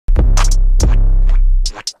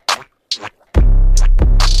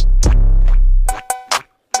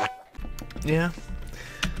Yeah.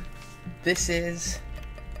 This is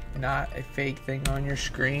not a fake thing on your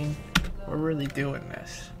screen. We're really doing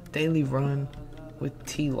this. Daily run with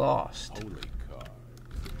T Lost.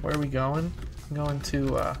 Where are we going? I'm going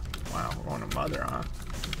to, wow, we're going to Mother, huh?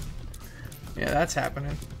 Yeah, that's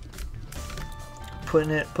happening.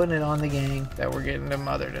 Putting it on the gang that we're getting to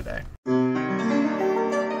Mother today.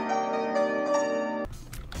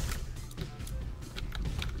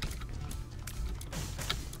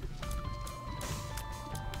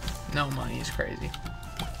 No money is crazy.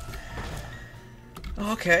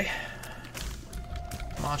 Okay.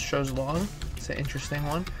 Mastro's Long. It's an interesting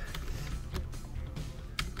one.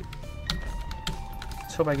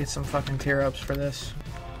 Let's hope I get some fucking tear-ups for this.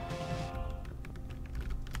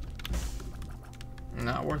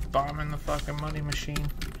 Not worth bombing the fucking money machine.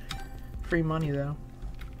 Free money, though.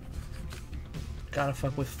 Gotta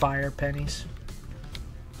fuck with fire pennies.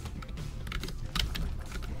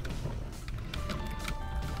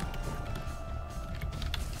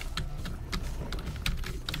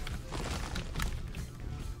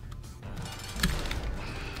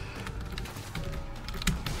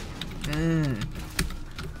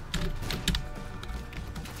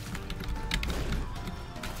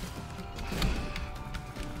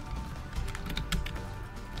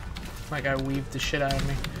 My guy weaved the shit out of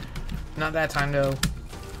me. Not that time though.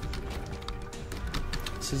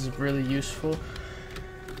 This is really useful.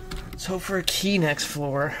 Let's hope for a key next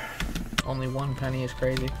floor. Only 1 penny is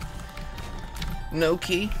crazy. No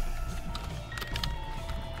key.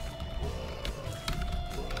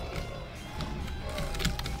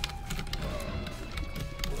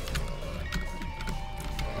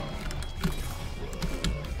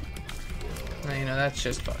 Now, you know, that's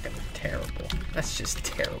just fucking terrible. That's just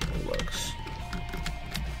terrible looks.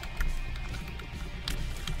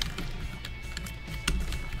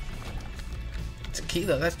 It's a key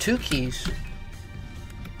though, that's 2 keys.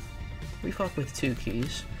 We fuck with 2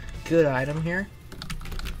 keys. Good item here.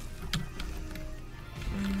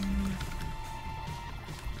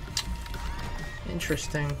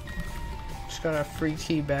 Interesting. Just got a free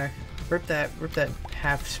key back. Rip that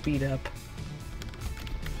half speed up.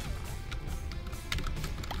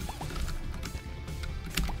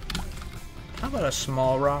 How about a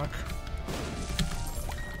small rock?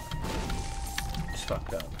 It's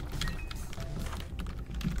fucked up.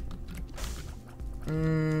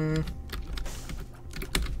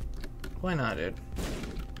 Why not, dude?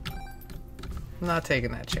 I'm not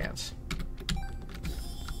taking that chance.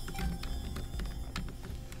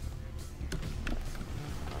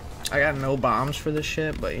 I got no bombs for this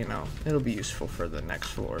shit, but you know, it'll be useful for the next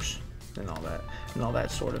floors and all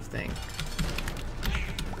that sort of thing.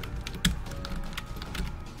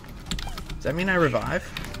 Does that mean I revive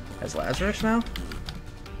as Lazarus now?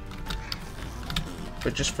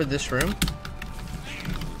 But just for this room?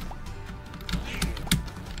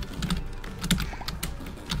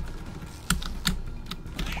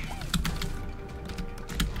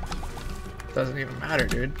 Doesn't even matter,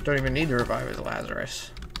 dude. Don't even need to revive as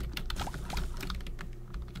Lazarus.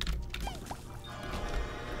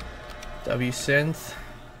 W synth.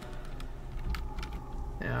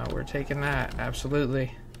 Yeah, we're taking that,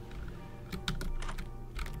 absolutely.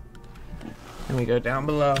 And we go down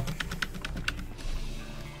below.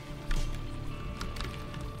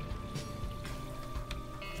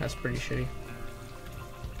 That's pretty shitty.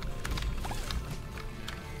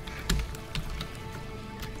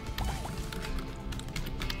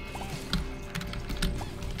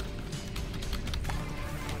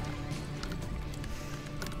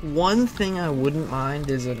 One thing I wouldn't mind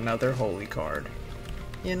is another holy card.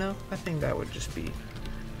 You know, I think that would just be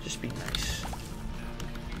nice.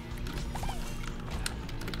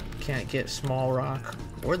 Can't get small rock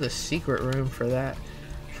or the secret room for that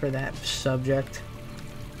subject.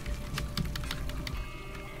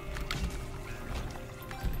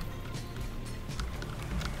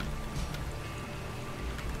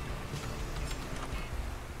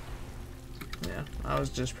 Yeah, I was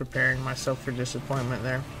just preparing myself for disappointment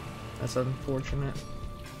there. That's unfortunate.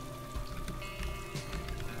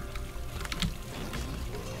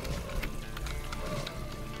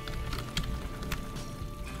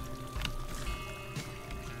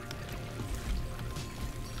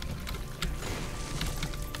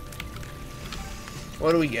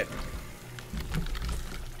 What do we get?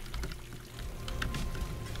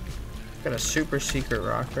 Got a super secret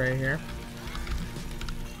rock right here.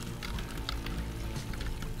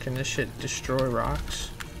 Can this shit destroy rocks?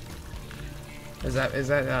 Is that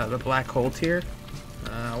the black hole tier?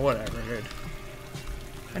 Whatever, dude.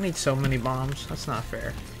 I need so many bombs. That's not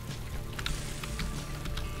fair.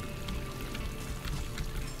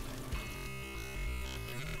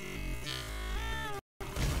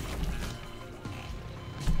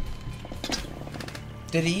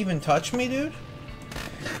 Did he even touch me, dude?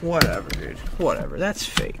 Whatever, dude. Whatever. That's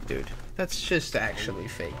fake, dude. That's just actually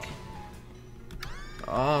fake.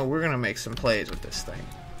 Oh, we're gonna make some plays with this thing.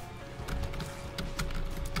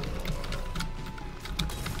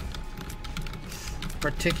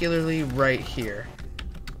 Particularly right here.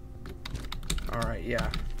 Alright, yeah.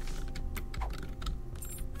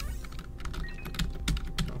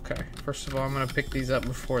 Okay, first of all, I'm gonna pick these up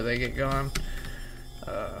before they get gone.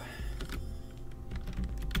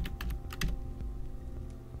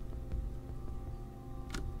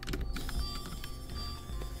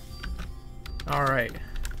 Alright,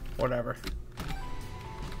 whatever.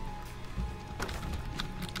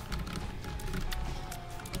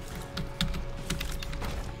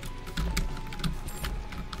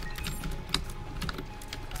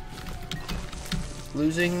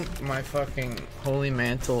 Losing my fucking holy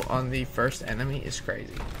mantle on the first enemy is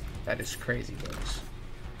crazy. That is crazy, boys.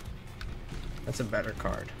 That's a better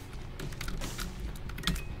card.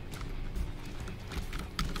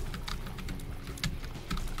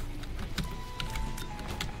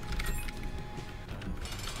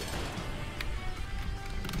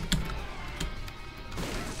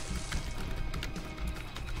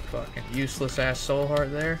 Fucking useless ass soul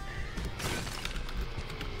heart there.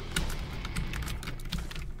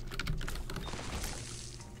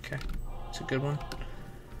 Good one.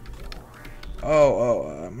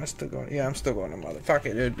 Am I still going? Yeah, I'm still going to mother. Fuck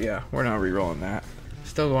it, dude. Yeah, we're not re-rolling that.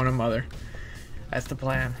 Still going to mother. That's the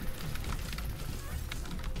plan.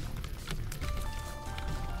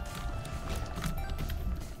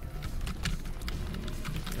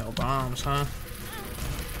 No bombs, huh?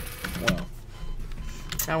 Well,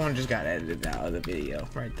 that one just got edited out of the video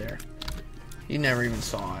right there. You never even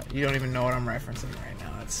saw it. You don't even know what I'm referencing right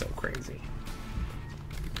now. That's so crazy.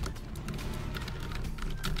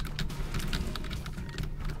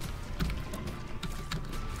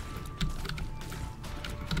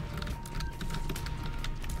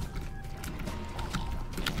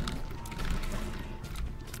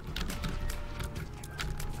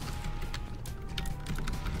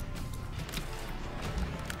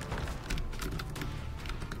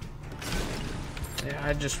 Yeah,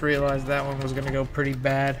 I just realized that one was gonna go pretty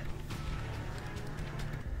bad.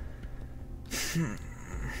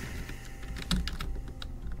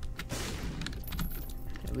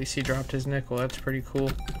 At least he dropped his nickel, that's pretty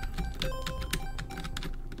cool.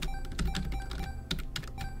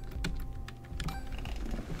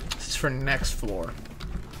 This is for next floor.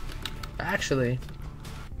 Actually,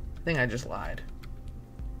 I think I just lied.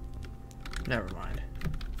 Never mind.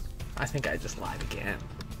 I think I just lied again.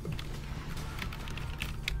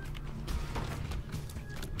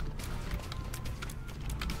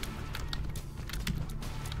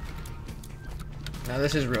 Now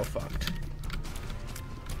this is real fucked.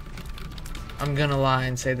 I'm gonna lie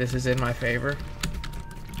and say this is in my favor.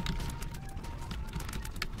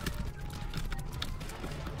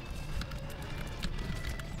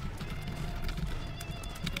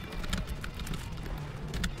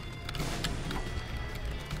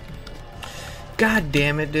 God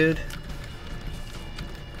damn it, dude.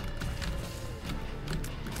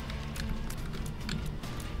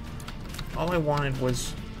 All I wanted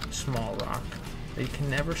was small rock. They can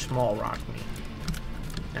never small rock me.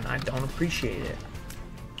 And I don't appreciate it.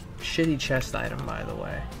 Shitty chest item, by the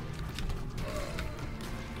way.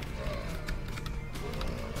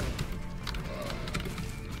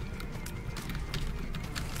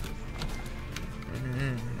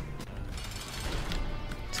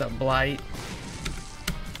 What's up, Blight?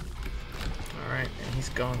 Alright, and he's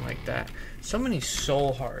going like that. So many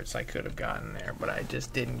soul hearts I could have gotten there, but I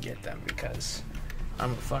just didn't get them because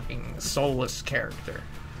I'm a fucking soulless character.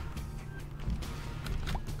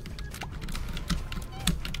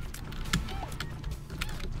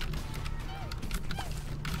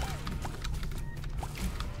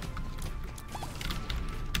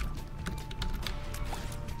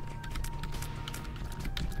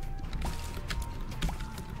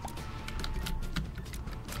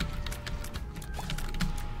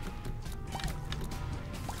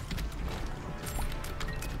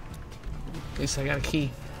 At least I got a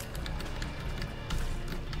key.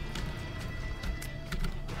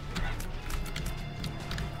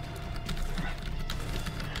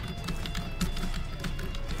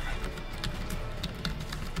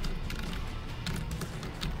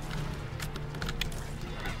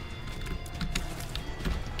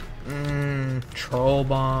 Troll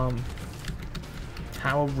bomb.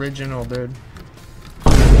 How original, dude.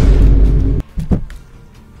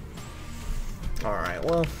 Alright,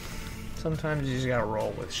 well, sometimes you just gotta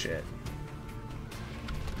roll with shit.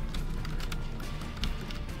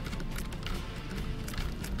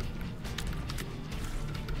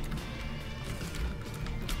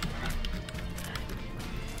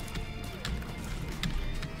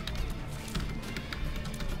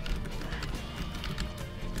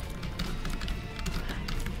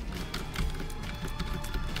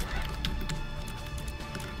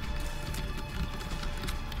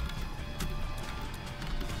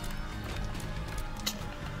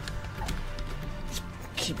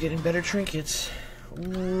 keep getting better trinkets.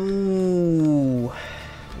 Ooh.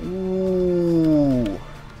 Ooh.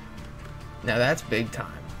 Now that's big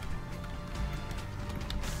time.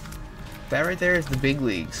 That right there is the big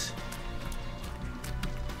leagues.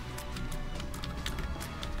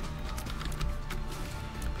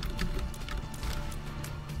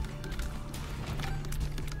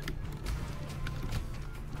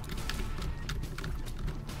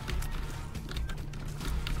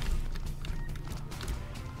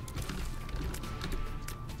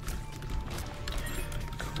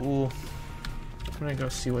 Cool. I'm gonna go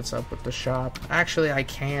see what's up with the shop. Actually, I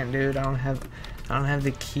can't, dude. I don't have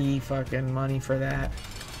the key fucking money for that.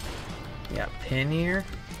 Yeah, pin here.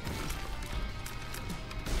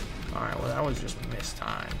 All right. Well, that was just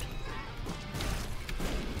mistimed.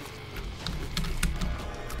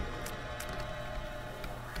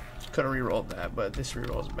 Could have re-rolled that, but this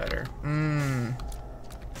re-roll is better.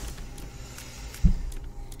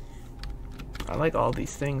 I like all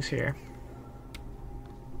these things here.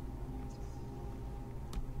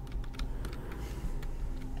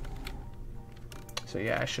 So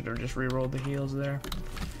yeah, I should have just re-rolled the heals there.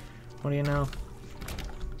 What do you know?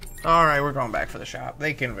 Alright, we're going back for the shop.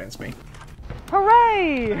 They convinced me.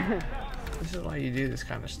 Hooray! This is why you do this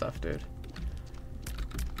kind of stuff, dude.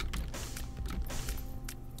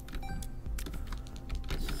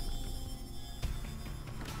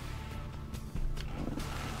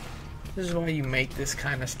 This is why you make this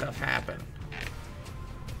kind of stuff happen.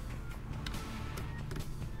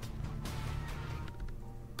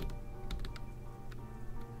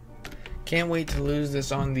 Can't wait to lose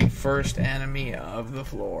this on the first enemy of the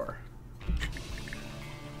floor.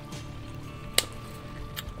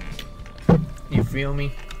 You feel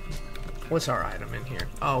me? What's our item in here?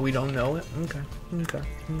 Oh, we don't know it? Okay, okay,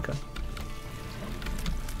 okay.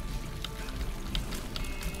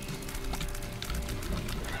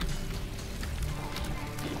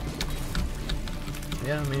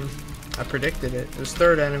 Yeah, I mean, I predicted it. It was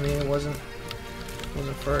third enemy, it wasn't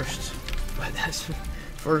first. But that's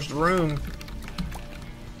first room.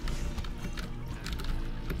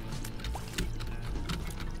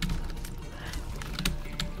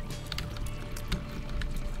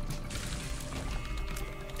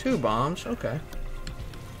 Two bombs, okay.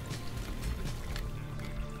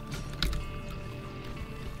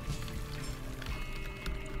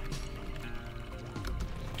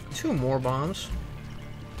 Two more bombs.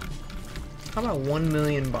 How about 1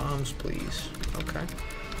 million bombs, please? Okay.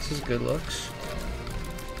 This is good looks.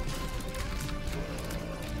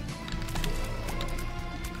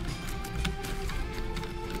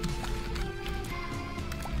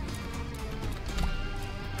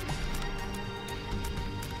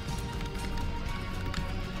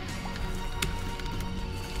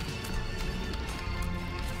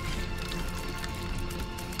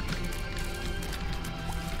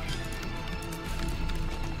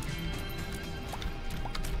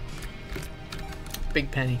 Big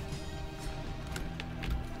penny.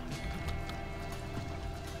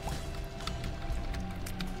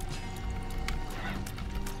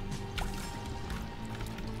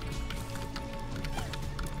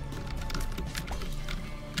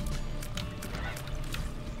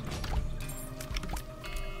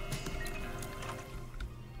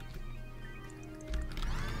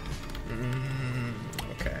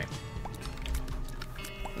 Okay.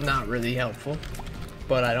 Not really helpful.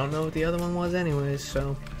 But I don't know what the other one was anyways,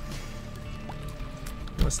 so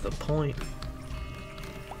what's the point?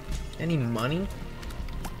 Any money?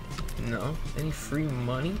 No. Any free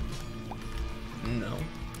money? No.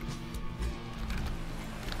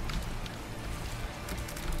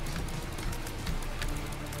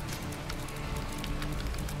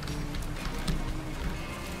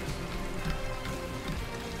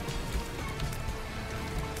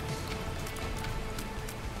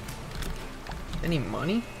 Any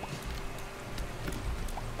money?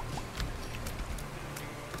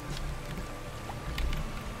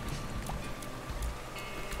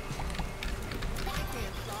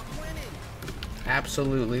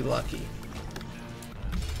 Absolutely lucky.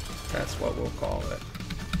 That's what we'll call it.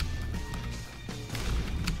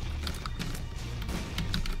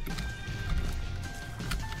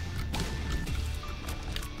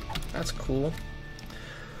 That's cool.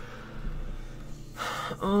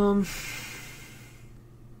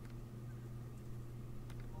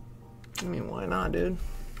 I mean, why not, dude?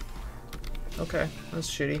 Okay, that's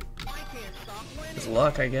shitty. It's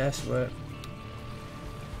luck, I guess, but...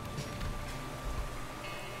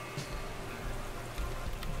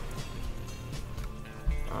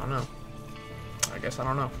 I don't know. I guess I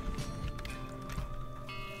don't know.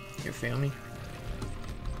 You feel me?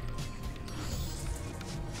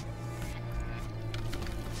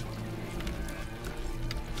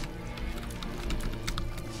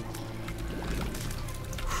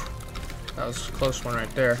 That was a close one right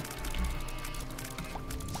there.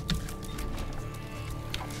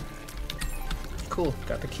 Cool.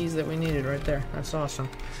 Got the keys that we needed right there. That's awesome.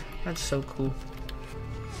 That's so cool.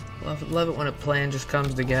 Love it when a plan just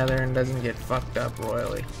comes together and doesn't get fucked up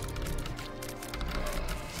royally.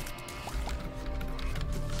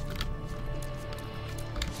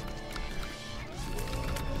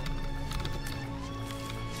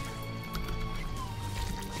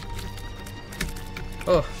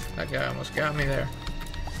 Oh, that guy almost got me there.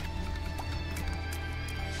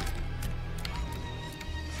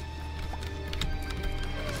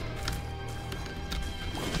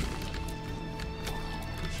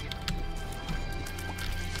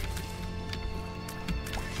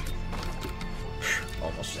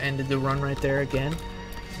 Almost ended the run right there again.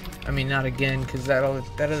 I mean, not again, because that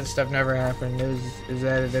other stuff never happened. It was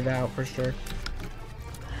edited out for sure.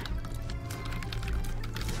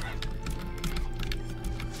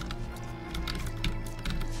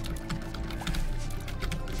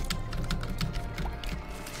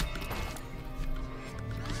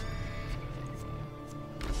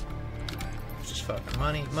 Just fucking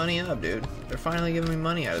money up, dude. They're finally giving me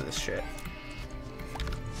money out of this shit.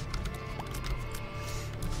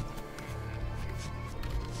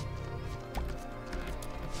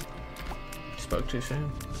 Spoke too soon.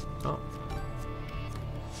 Oh.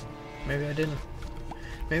 Maybe I didn't.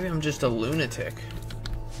 Maybe I'm just a lunatic.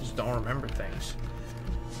 Just don't remember things.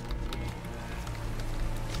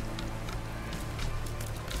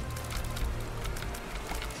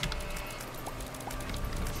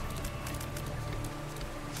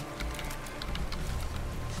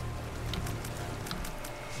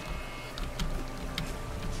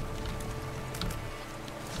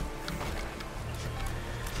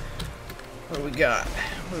 What do we got?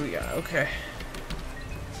 What do we got? Okay.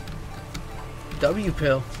 W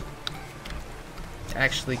pill. It's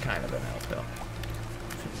actually kind of an L pill.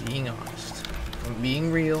 If I'm being honest. If I'm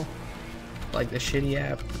being real. Like the shitty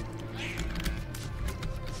app.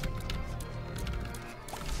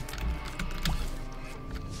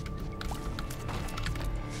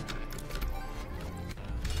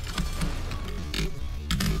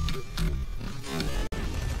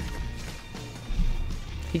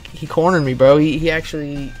 He cornered me, bro. He's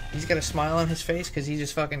got a smile on his face because he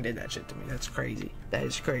just fucking did that shit to me. That's crazy. That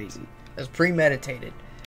is crazy. That's premeditated.